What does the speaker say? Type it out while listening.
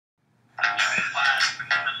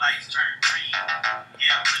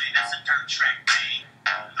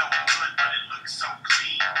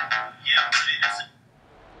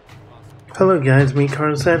Hello guys, me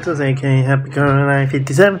Carlos Santos, aka Happy Car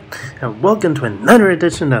 957, and welcome to another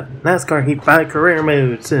edition of NASCAR Heat 5 Career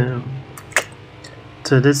Mode. So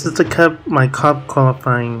this is my Cup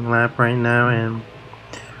qualifying lap right now, and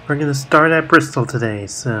we're going to start at Bristol today.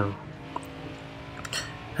 So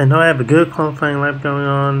I know I have a good qualifying lap going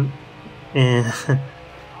on, and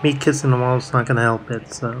me kissing the wall is not going to help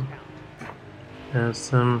it. So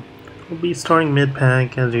we'll be starting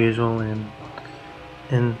mid-pack as usual, and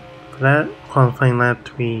for that qualifying lap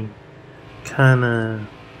to be kinda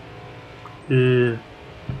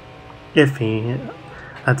iffy,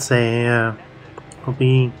 I'd say we'll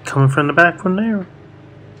be coming from the back from there,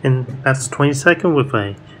 and that's 22nd with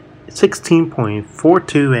a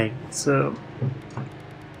 16.428. So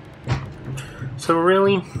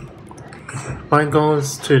really, my goal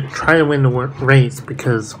is to try to win the race,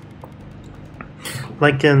 because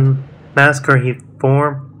like in NASCAR Heat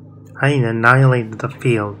 4, I annihilated the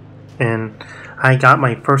field, and I got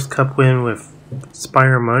my first Cup win with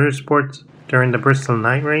Spire Motorsports during the Bristol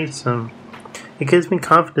night race. So it gives me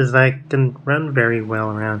confidence that I can run very well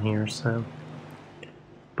around here.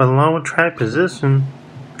 But along with track position,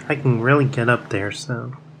 I can really get up there.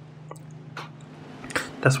 So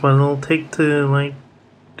that's what it'll take to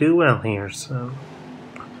do well here. So,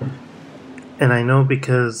 and I know,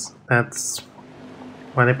 because that's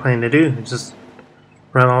what I plan to do. Just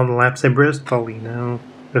run all the laps at Bristol,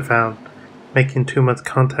 without making too much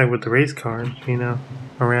contact with the race cars,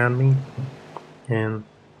 around me. And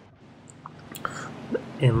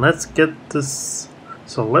let's get this.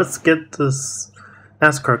 So let's get this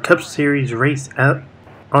NASCAR Cup Series race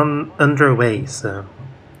underway. So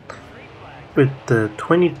with the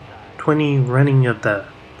 2020 running of the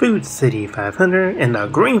Food City 500, and the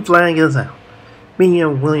green flag is out. Me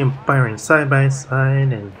and William Byron side by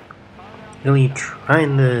side, and really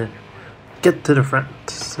trying to get to the front.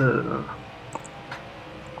 So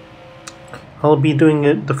I'll be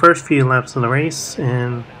doing the first few laps of the race,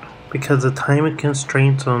 and because of time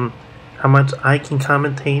constraints on how much I can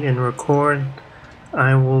commentate and record,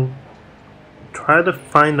 I will try to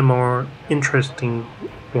find the more interesting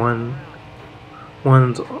ones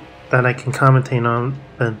that I can commentate on,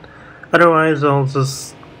 but otherwise I'll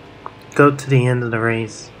just go to the end of the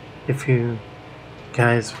race, if you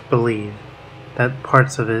guys believe that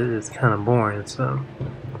parts of it is kind of boring. So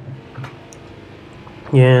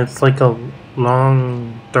yeah, it's like a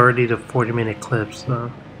long 30 to 40 minute clip, so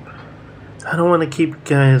I don't want to keep you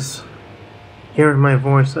guys hearing my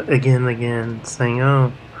voice again and again, saying,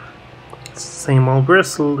 oh, it's the same old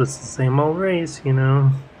Bristol, it's the same old race,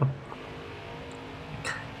 And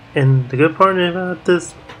the good part about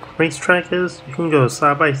this racetrack is you can go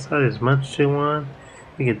side by side as much as you want.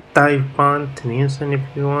 You can dive on to the inside if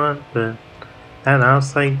you want, but that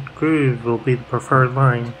outside groove will be the preferred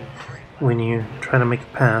line when you try to make a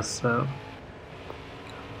pass.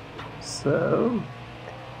 So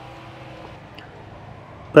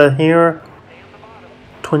but here,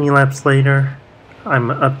 20 laps later, I'm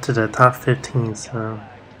up to the top 15. So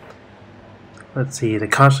let's see, the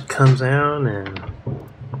caution comes out, and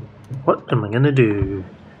what am I gonna do?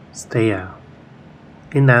 Stay out.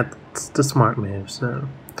 And that's the smart move. So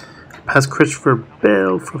I passed Christopher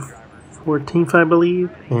Bell for 14th, I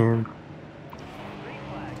believe, and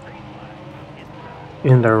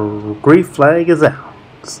the green flag is out.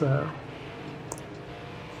 So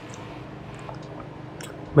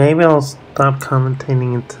maybe I'll stop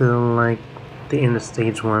commentating until the end of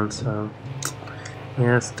stage 1. So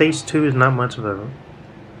yeah, stage 2 is not much of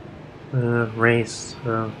a race.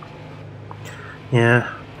 So yeah,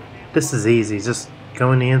 this is easy. Just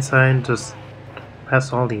go in the inside and just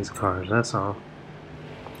pass all these cars. That's all.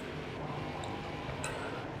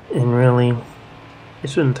 And really, it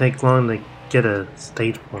shouldn't take long to get a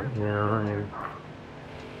stage point, and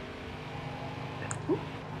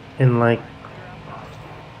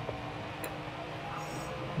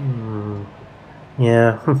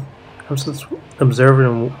yeah, I'm just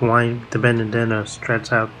observing why the Benedetto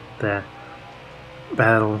stretched out that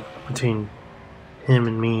battle between him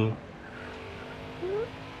and me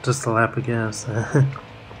just a lap ago. So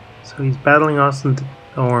he's battling Martin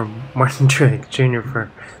Truex Jr.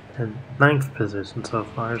 for the 9th position so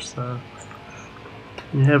far. So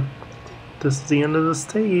yep, this is the end of the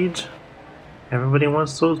stage. Everybody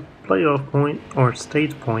wants those playoff point or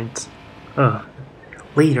stage points.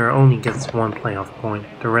 Leader only gets 1 playoff point.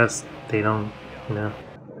 The rest they don't,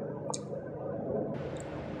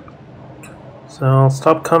 So I'll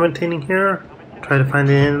stop commentating here. Try to find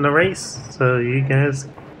the end of the race. So you guys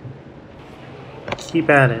keep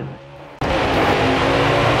at it.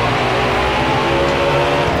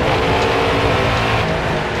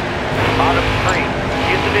 Auto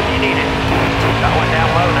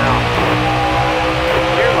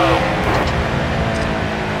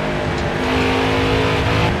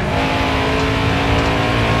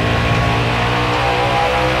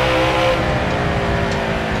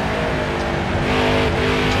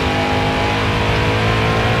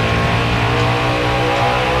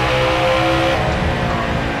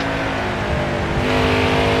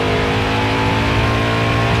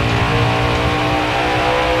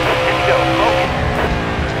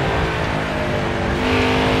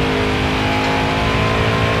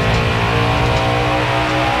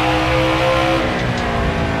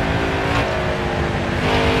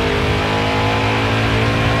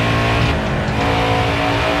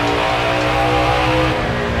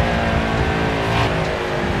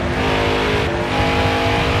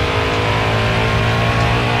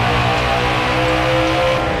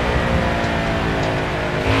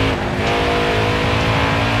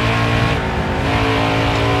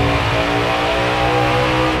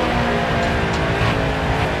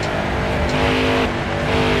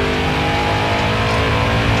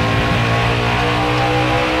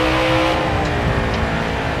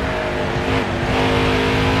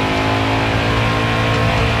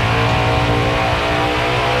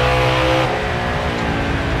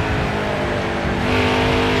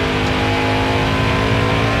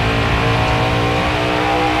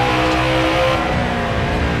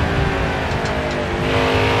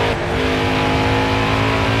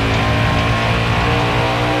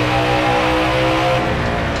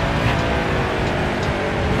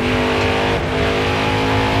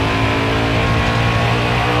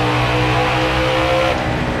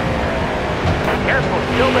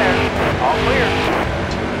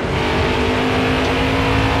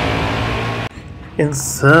And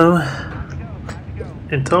so,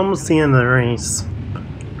 it's almost the end of the race.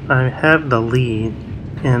 I have the lead,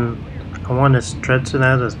 and I want to stretch it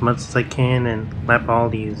out as much as I can and lap all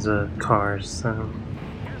these cars. So,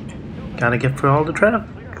 gotta get through all the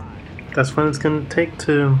traffic. That's what it's gonna take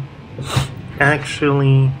to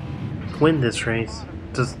actually win this race.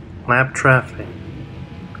 Just lap traffic.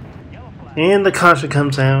 And the caution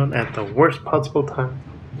comes out at the worst possible time.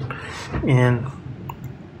 And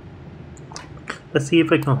let's see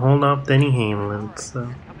if I can hold off Denny Hamlin.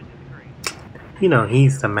 So, you know,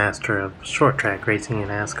 he's the master of short track racing in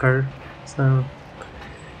NASCAR. So,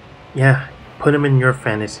 yeah, put him in your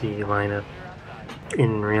fantasy lineup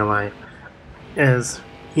in real life. As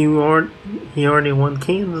he already won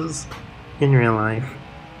Kansas in real life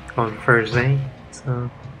on Thursday.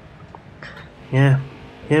 So, yeah,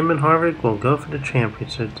 him and Harvick will go for the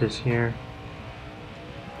championship this year.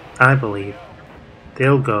 I believe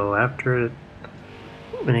they'll go after it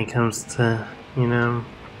when it comes to, you know,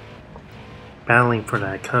 battling for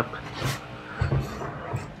that cup.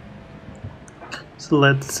 So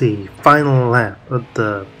let's see, final lap of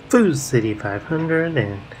the Food City 500,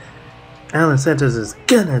 and Alan Santos is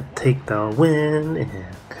gonna take the win and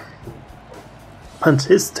punch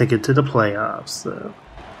his ticket to the playoffs. So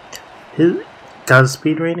he got a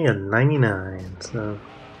speed rating of 99. So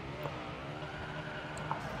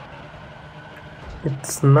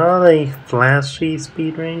it's not a flashy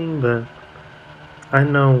speed rating, but I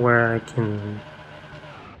know where I can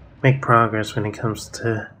make progress when it comes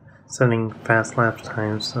to setting fast lap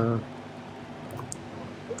times.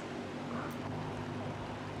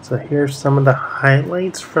 So here's some of the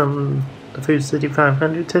highlights from the Food City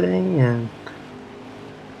 500 today, and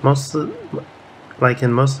most of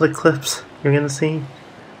in most of the clips you're gonna see,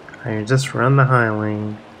 I just run the high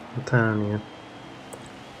lane. I'm telling you.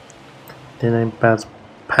 Then I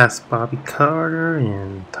pass Bobby Carter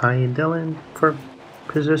and Ty Dillon for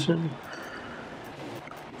position.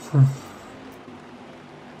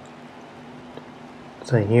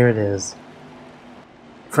 So here it is.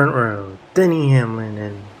 Front row, Denny Hamlin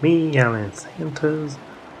and me, Alan Santos.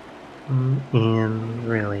 And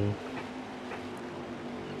really,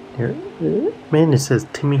 man, it says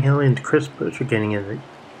Timmy Hill and Chris Bush are getting it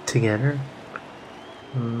together.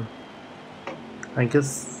 I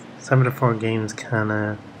guess some of the 4 games kind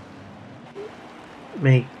of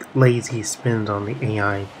make lazy spins on the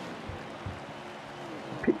AI.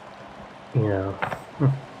 You know,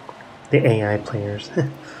 the AI players.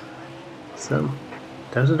 So,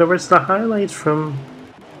 those are the rest of the highlights from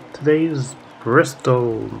today's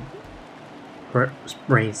Bristol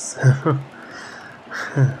race.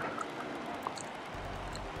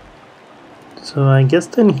 So I guess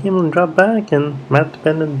then Hamlin dropped back and Matt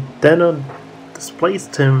Benedetto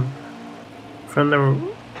displaced him from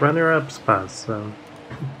the runner-up spot. So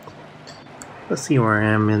let's see where I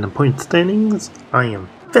am in the point standings. I am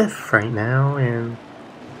 5th right now, and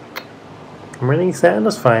I'm really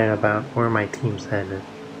satisfied about where my team's headed.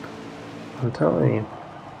 I'm telling you.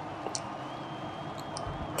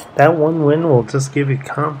 That one win will just give you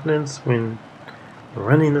confidence when you're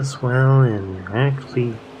running this well and you're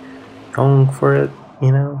actually going for it,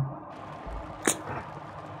 you know.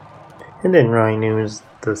 And then Ryan Newman's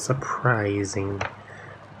the surprising,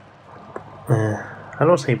 I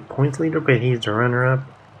don't say points leader, but he's the runner-up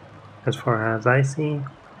as far as I see.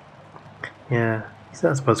 Yeah, he's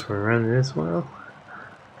not supposed to be running this well.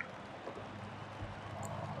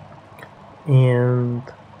 And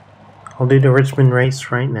I'll do the Richmond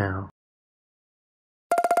race right now.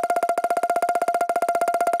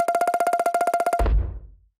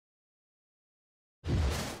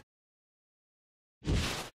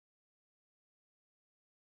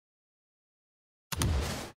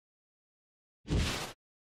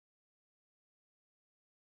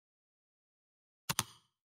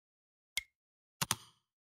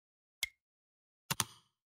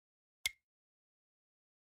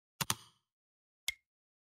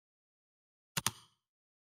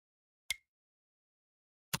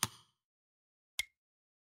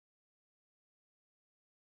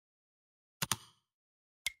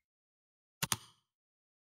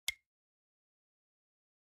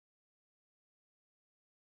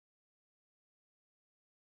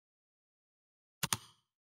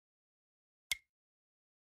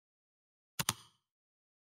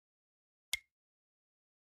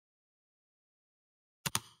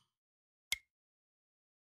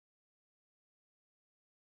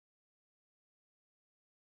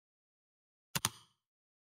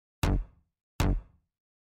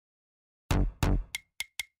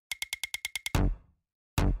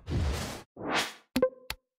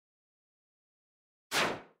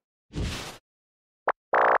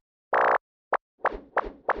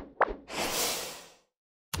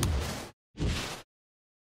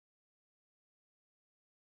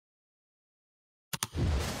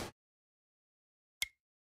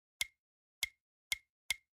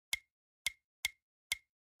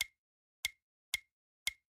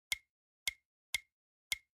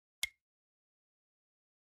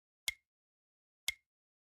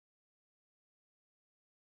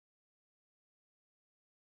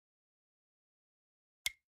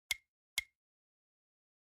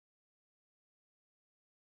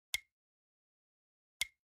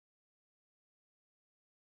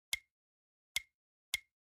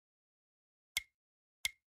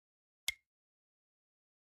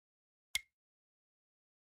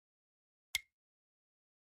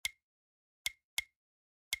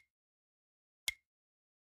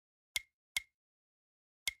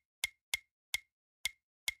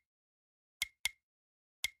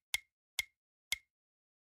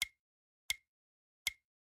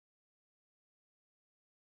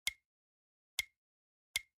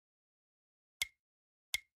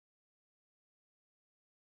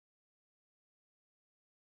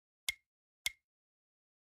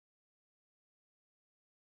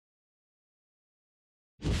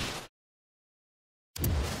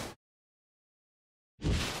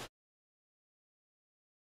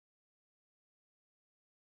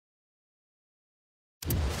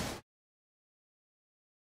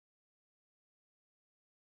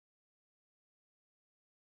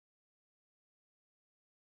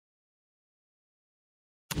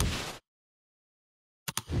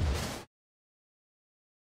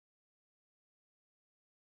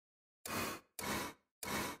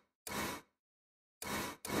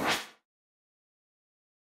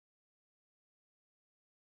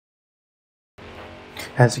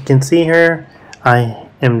 as you can see here, I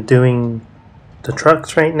am doing the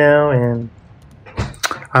trucks right now, and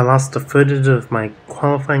I lost the footage of my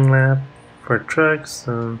qualifying lap for trucks,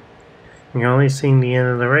 so you're only seeing the end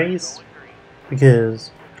of the race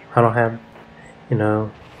because I don't have,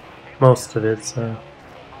 most of it, so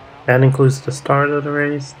that includes the start of the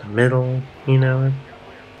race, the middle, I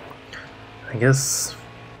guess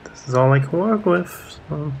this is all I can work with,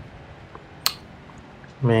 so.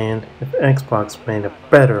 Man, if Xbox made a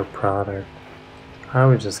better product, I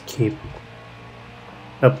would just keep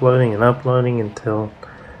uploading and uploading until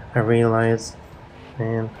I realize,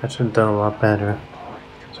 man, I should have done a lot better.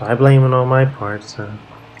 So I blame it on my part, so.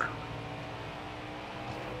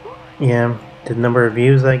 Yeah, the number of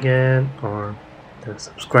views I get, or the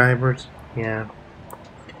subscribers, yeah.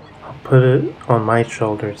 I'll put it on my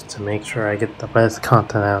shoulders to make sure I get the best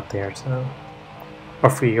content out there, so.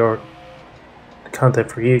 Or for your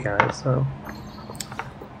content for you guys, so.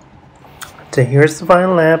 So here's the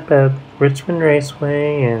final lap at Richmond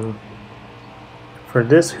Raceway, and for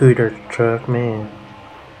this Hooter truck, man,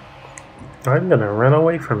 I'm gonna run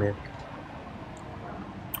away from it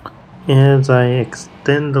as I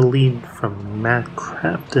extend the lead from Matt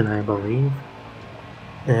Crafton, I believe.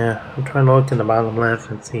 Yeah, I'm trying to look in the bottom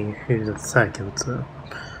left and see who's in second.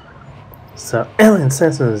 So Ellen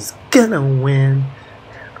Simpson is gonna win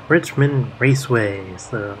Richmond Raceway.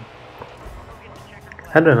 So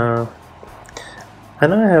I don't know. I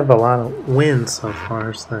know I have a lot of wins so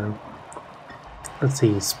far. So let's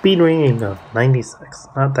see, speed rating of 96,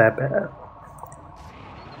 not that bad.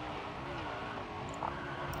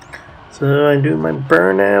 So I do my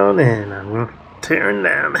burnout and I'm tearing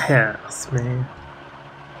down the house, man.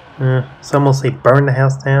 Some will say burn the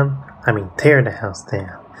house down. I mean tear the house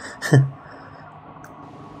down.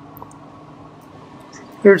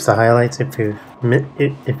 Here's the highlights if you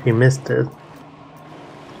missed it.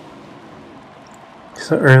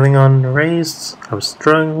 So early on in the race, I was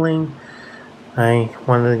struggling. I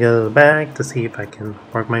wanted to go to the back to see if I can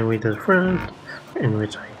work my way to the front, in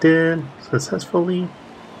which I did successfully.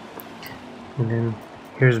 And then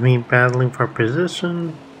here's me battling for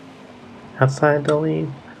position outside the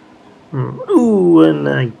lead. Ooh, and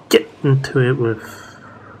I get into it with.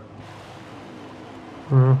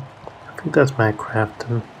 I think that's my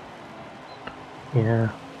Crafton. Yeah.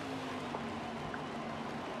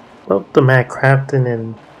 Both the Matt Crafton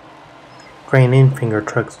and Grain Infinger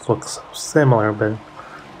trucks look so similar, but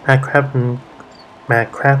Matt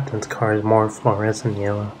Crafton's car is more fluorescent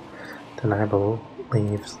yellow than I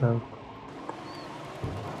believe, so.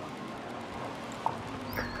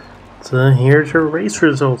 So here's your race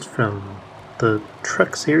results from the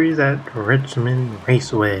truck series at Richmond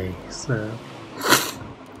Raceway. So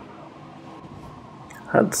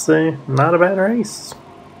I'd say not a bad race.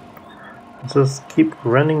 Just keep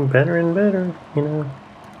running better and better,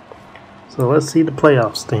 So let's see the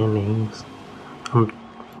playoff standings.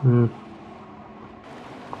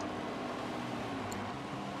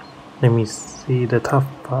 Let me see the top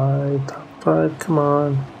five, come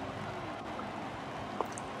on.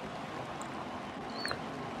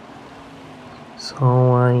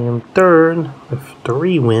 So I am third with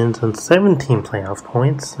 3 wins and 17 playoff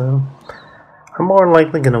points, so I'm more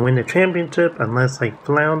likely going to win the championship unless I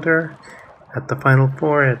flounder at the Final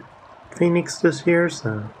Four at Phoenix this year,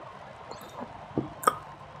 so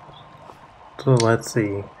let's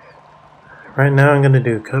see. Right now I'm going to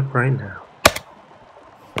do Cup right now.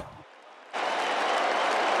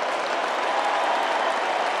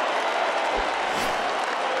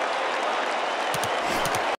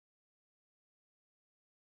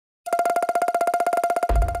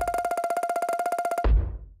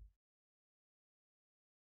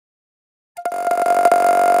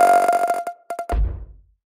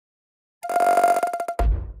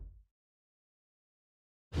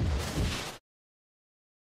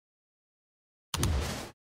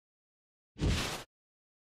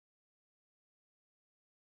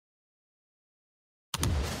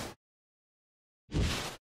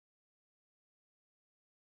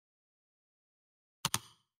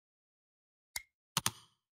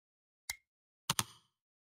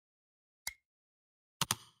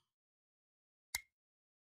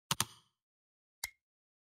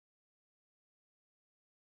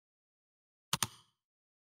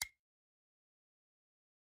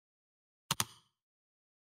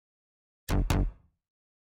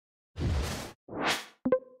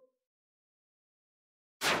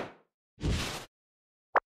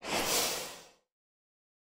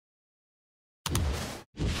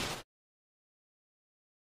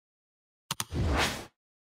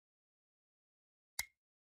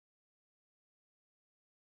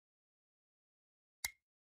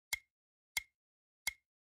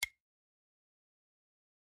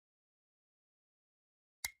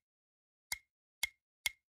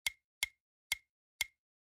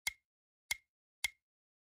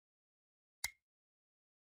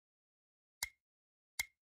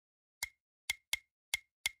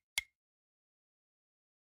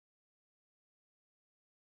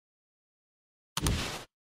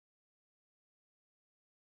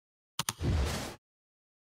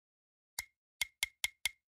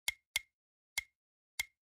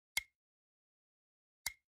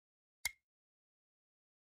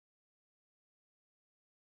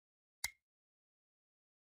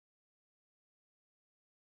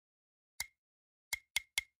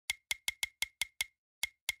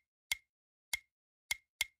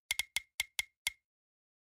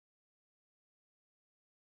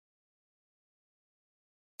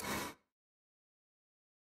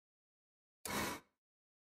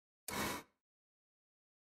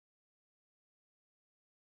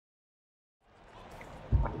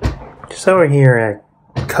 So we're here at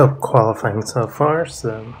Cup qualifying so far,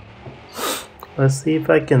 so let's see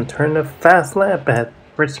if I can turn a fast lap at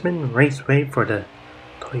Richmond Raceway for the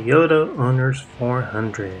Toyota Owners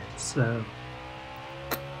 400. So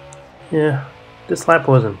yeah, this lap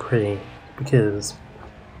wasn't pretty because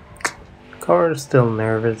the car is still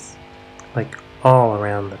nervous, like all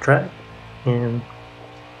around the track, and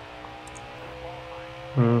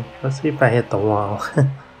let's see if I hit the wall.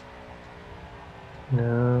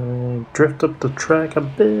 No, drift up the track a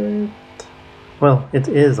bit. Well, it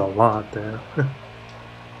is a lot though.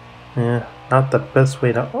 Yeah, not the best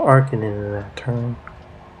way to arc it into that turn.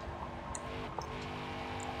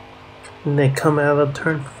 And they come out of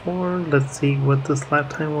turn 4. Let's see what this lap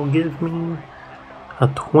time will give me. A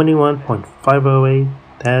 21.508.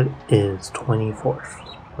 That is 24th.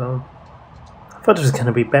 So I thought it was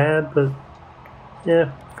gonna be bad, but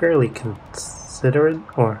yeah, fairly considerate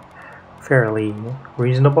or fairly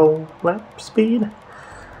reasonable lap speed.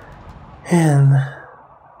 And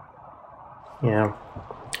yeah,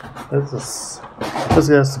 let's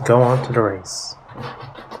just go on to the race.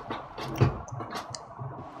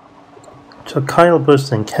 So Kyle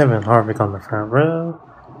Busch and Kevin Harvick on the front row.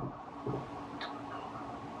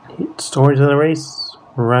 Stories of the race: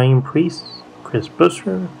 Ryan Preece, Chris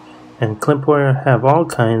Buescher, and Clint Bowyer have all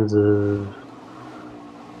kinds of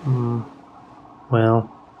well,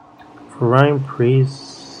 for Ryan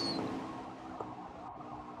Preece,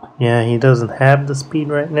 yeah, he doesn't have the speed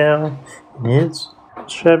right now in his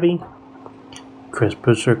Chevy. Chris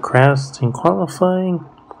Buescher crashed in qualifying,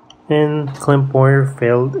 and Clint Bowyer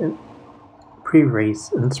failed in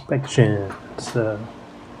pre-race inspection. So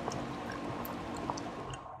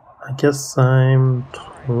I guess I'm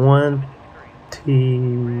 20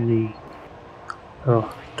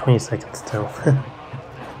 seconds still.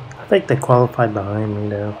 I think they qualified behind me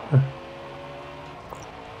though.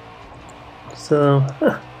 So,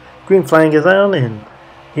 green flag is out, and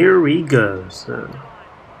here we go. So,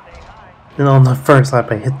 and on the first lap,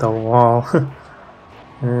 I hit the wall.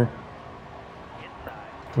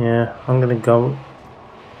 Yeah, I'm gonna go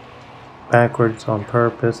backwards on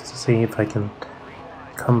purpose to see if I can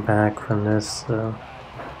come back from this.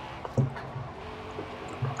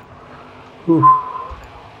 Whew.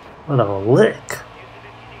 What a lick!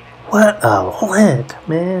 What a lick,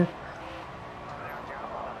 man!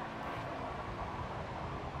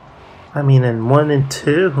 I mean, in 1 and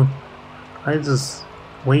 2, I just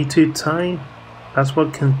way too tight. That's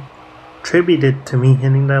what contributed to me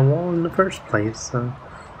hitting that wall in the first place. So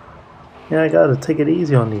yeah, I gotta take it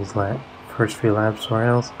easy on these first few laps, or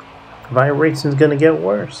else racing's gonna get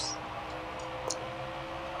worse.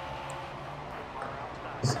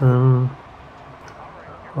 So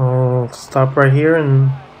I'll stop right here,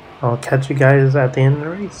 and I'll catch you guys at the end of the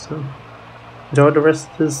race. So enjoy the rest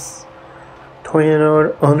of this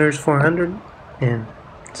Toyota Owners 400, and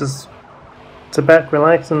just sit back,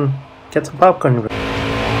 relax, and get some popcorn. Got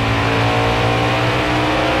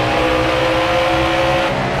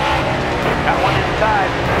one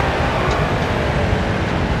inside.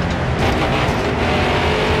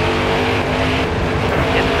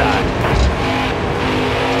 Inside.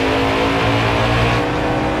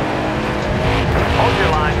 Hold your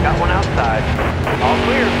line. Got one outside. All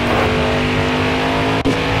clear.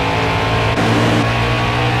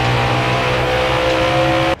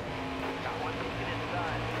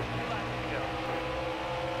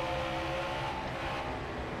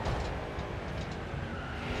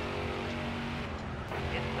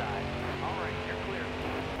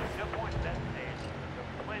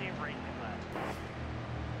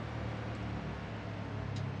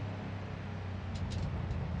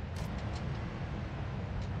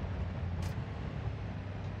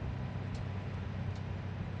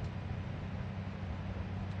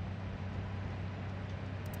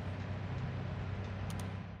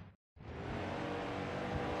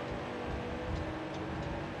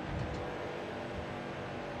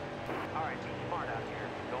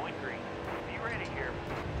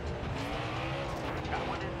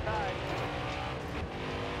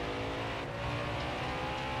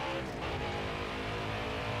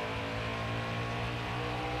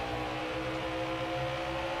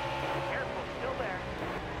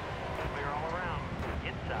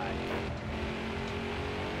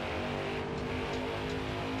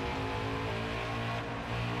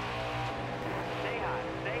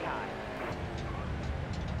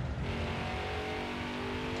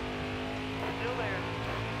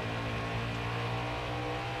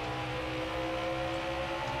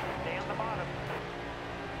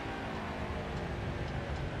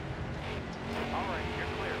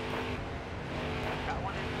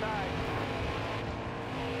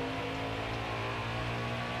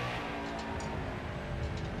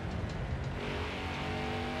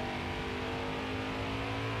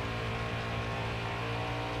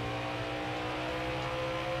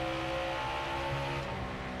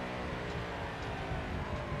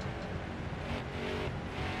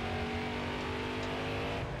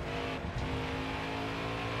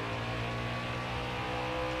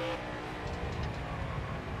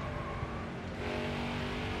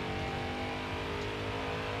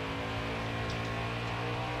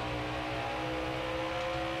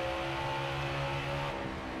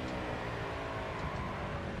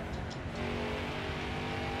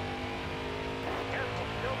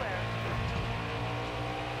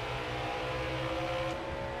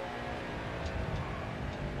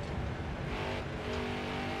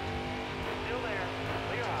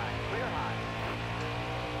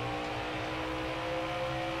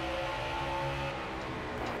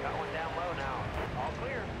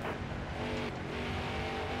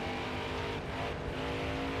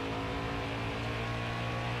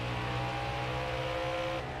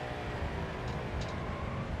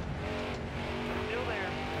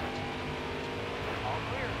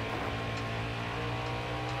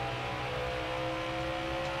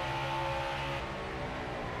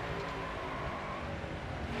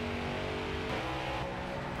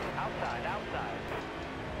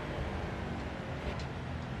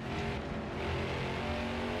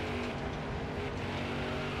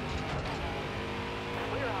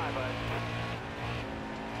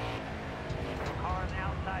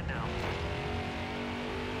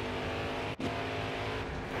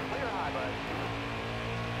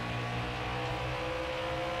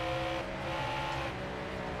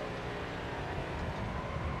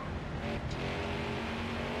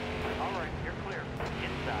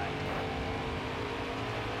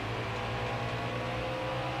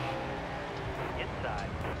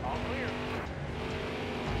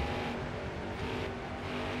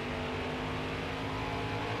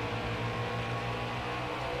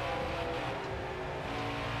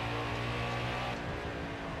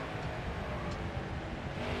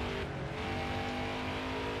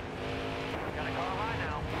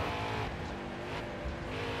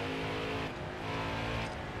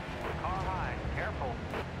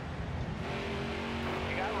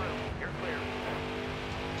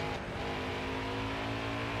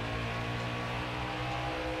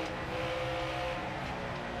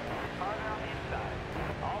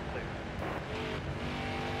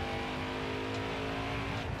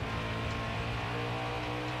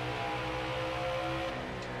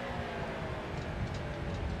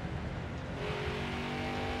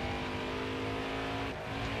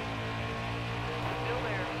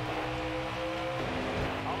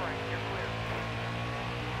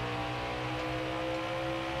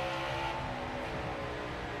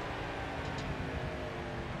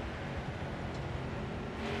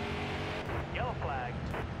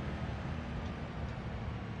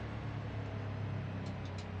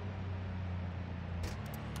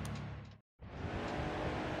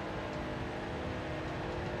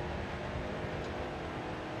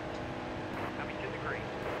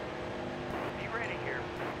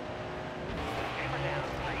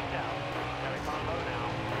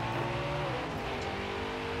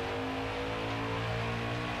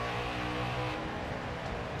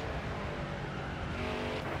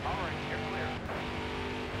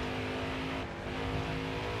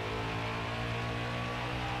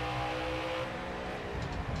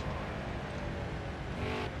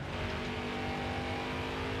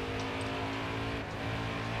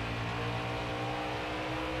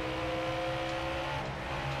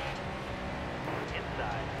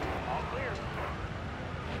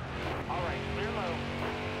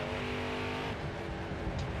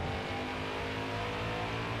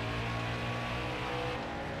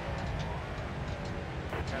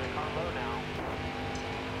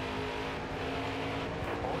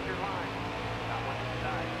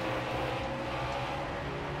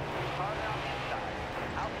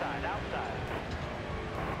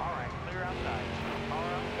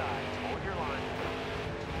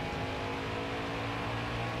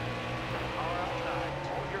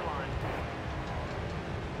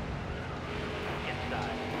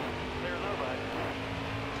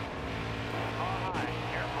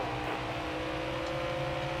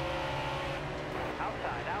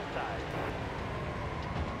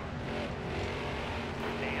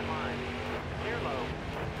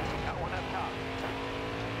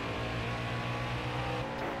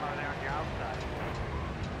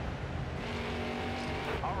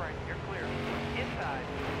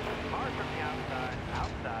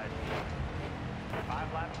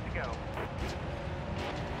 to go.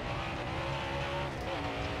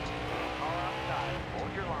 Car outside.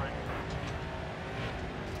 Hold your line.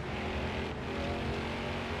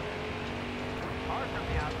 Car from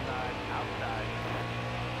the outside. Outside.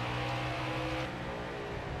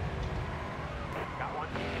 Got one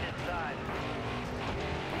peeking inside.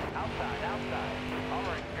 Outside, outside. All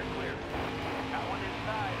right, you're clear. Got one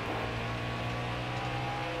inside.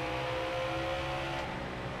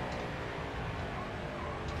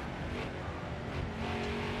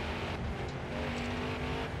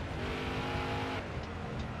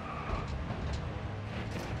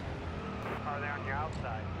 Car there on your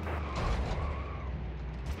outside.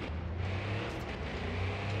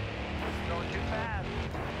 Going too fast.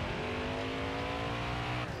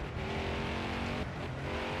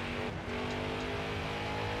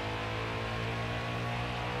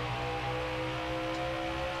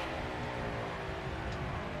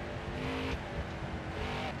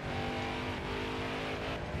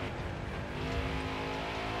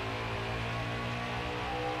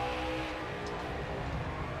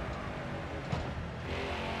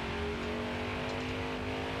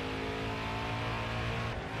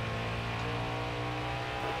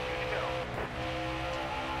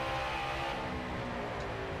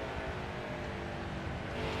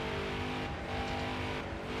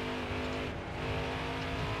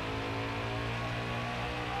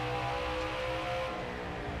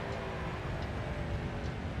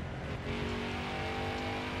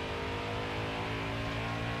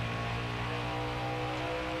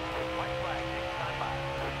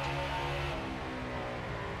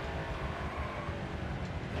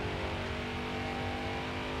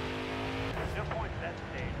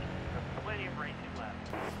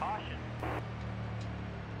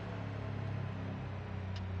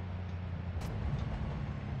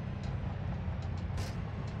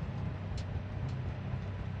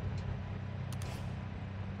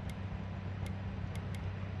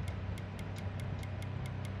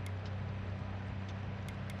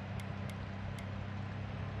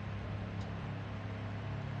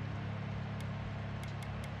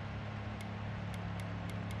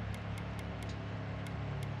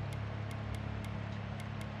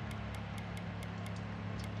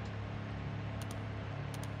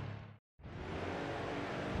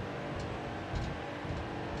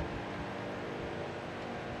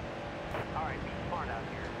 Alright, be smart out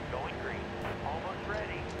here. Going green. Almost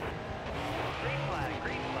ready. Green flag,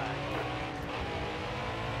 green flag.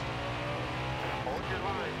 Hold your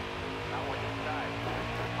line. Got one inside.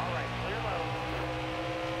 Alright, clear low.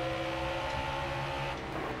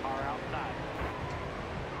 Car outside.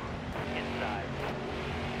 Inside.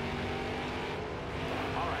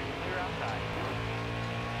 Alright, clear outside.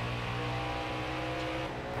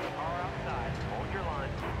 Car outside. Hold your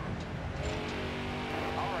line.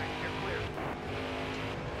 Alright, you're clear.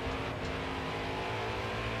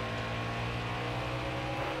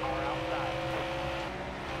 Car outside.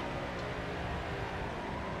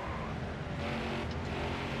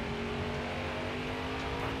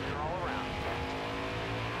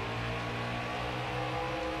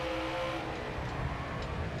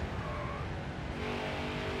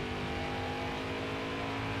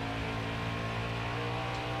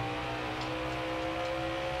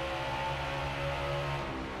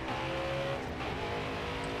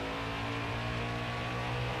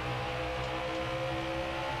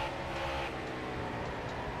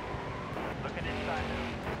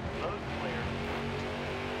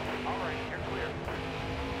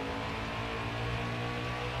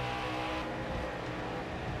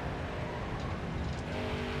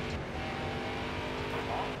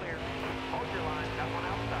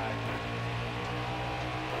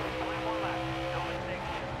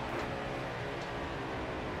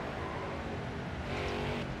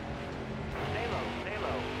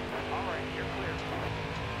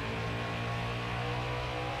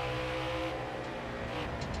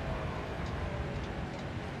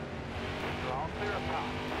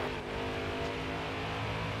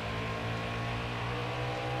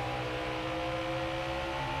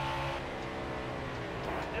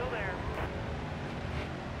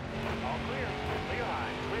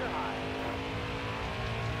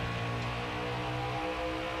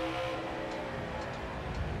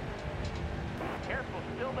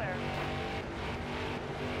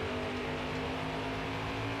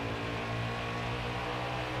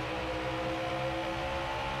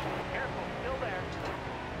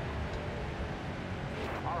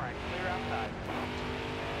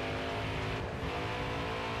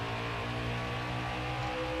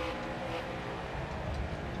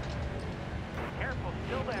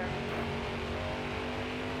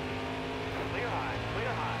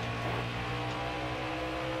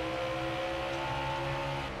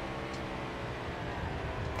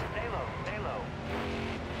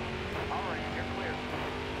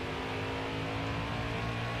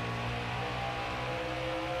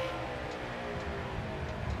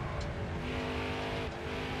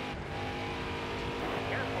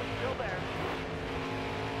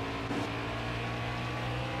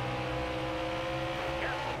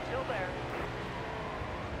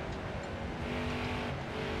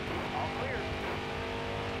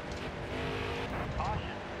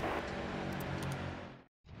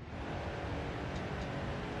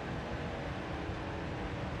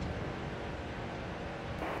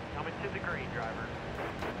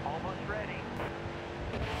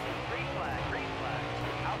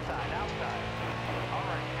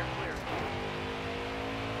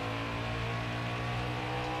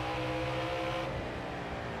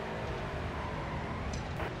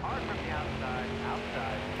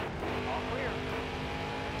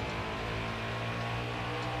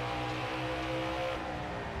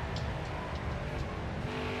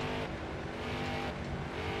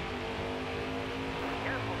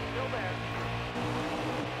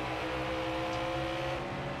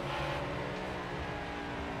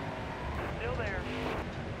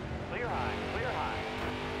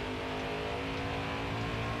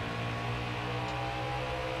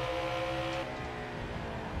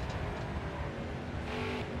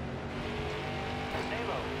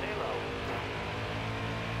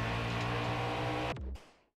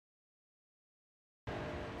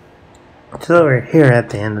 So we're here at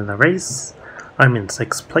the end of the race. I'm in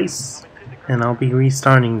 6th place, and I'll be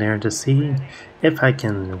restarting there to see if I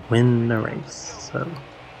can win the race. So,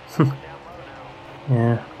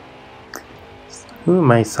 yeah. Who am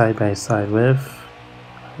I side by side with?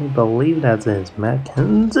 I believe that is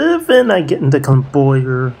Mackenzie, and I get into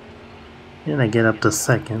Boyer, and I get up to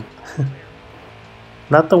 2nd.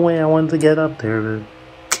 Not the way I wanted to get up there, but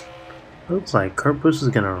looks like Kurt Busch is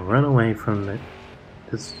gonna run away from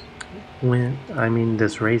this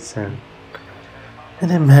race, and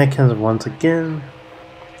then Mackenzie once again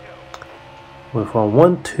with a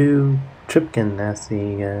 1-2 Tripkin. That's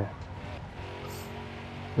the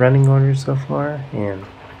running order so far, and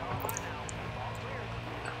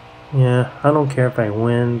yeah, I don't care if I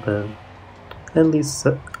win, but at least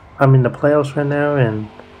I'm in the playoffs right now, and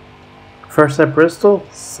first at Bristol,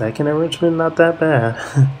 second at Richmond, not that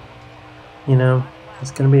bad. You know,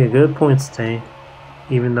 it's gonna be a good points day,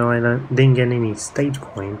 even though I didn't get any stage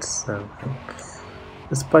points. So,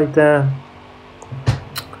 despite that,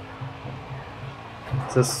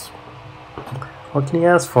 just what can you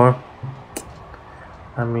ask for?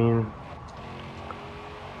 I mean,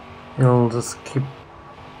 it'll just keep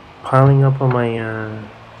piling up on my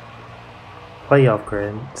playoff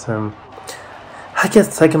grid. So I get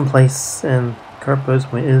 2nd place, and Kurt Busch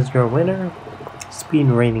is your winner. Speed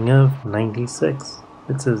rating of 96.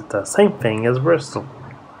 This is the same thing as Bristol.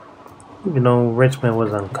 Even though Richmond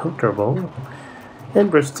was uncomfortable, in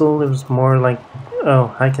Bristol it was more like,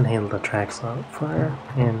 oh, I can handle the tracks on fire.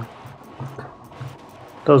 And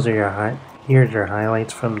those are here's your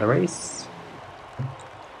highlights from the race.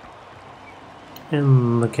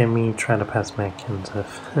 And look at me trying to pass Mackenzie,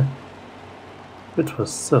 which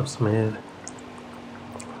was so smooth.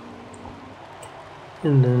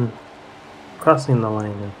 And then crossing the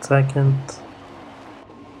line in 2nd.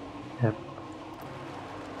 Yep.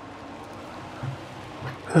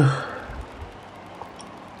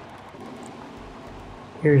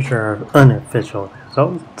 Here's your unofficial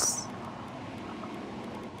results.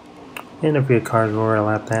 And a few cars were a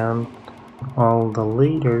lap down. All the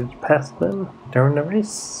leaders passed them during the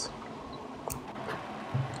race.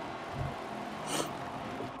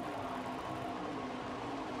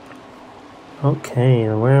 Okay,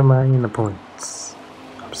 where am I in the points?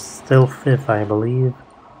 I'm still 5th, I believe.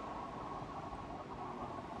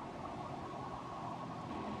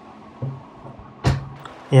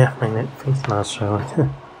 Yeah, my Netflix not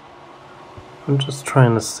showing. I'm just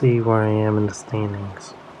trying to see where I am in the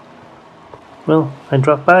standings. Well, I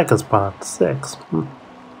dropped back a spot, 6. I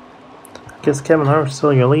guess Kevin Hart's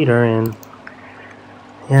still your leader, and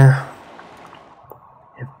yeah,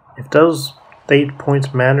 if those stage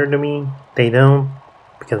points matter to me, they don't,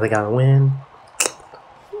 because I gotta win.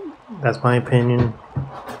 That's my opinion.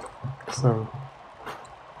 So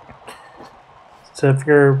if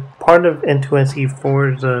you're part of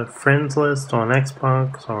N2SE4's friends list on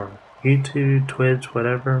Xbox or YouTube, Twitch,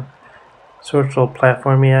 whatever social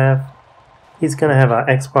platform you have, he's gonna have an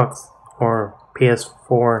Xbox or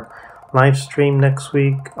PS4 live stream next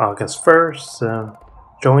week, August 1st. So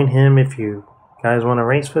join him if you guys want to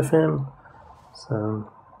race with him. So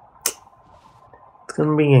it's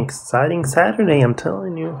gonna be an exciting Saturday, I'm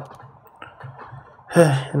telling you.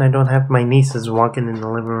 And I don't have my nieces walking in the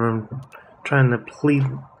living room trying to plead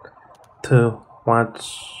to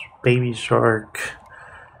watch Baby Shark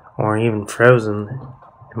or even Frozen,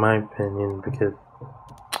 in my opinion, because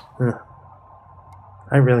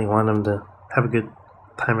I really want them to have a good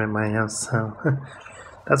time at my house. So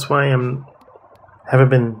that's why haven't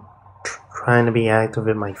been trying to be active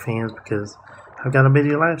with my fans, because I've got a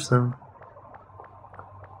busy life. So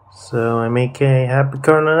I'm AK Happy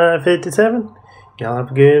Corner 57. Y'all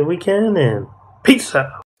have a good weekend, and peace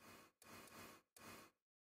out.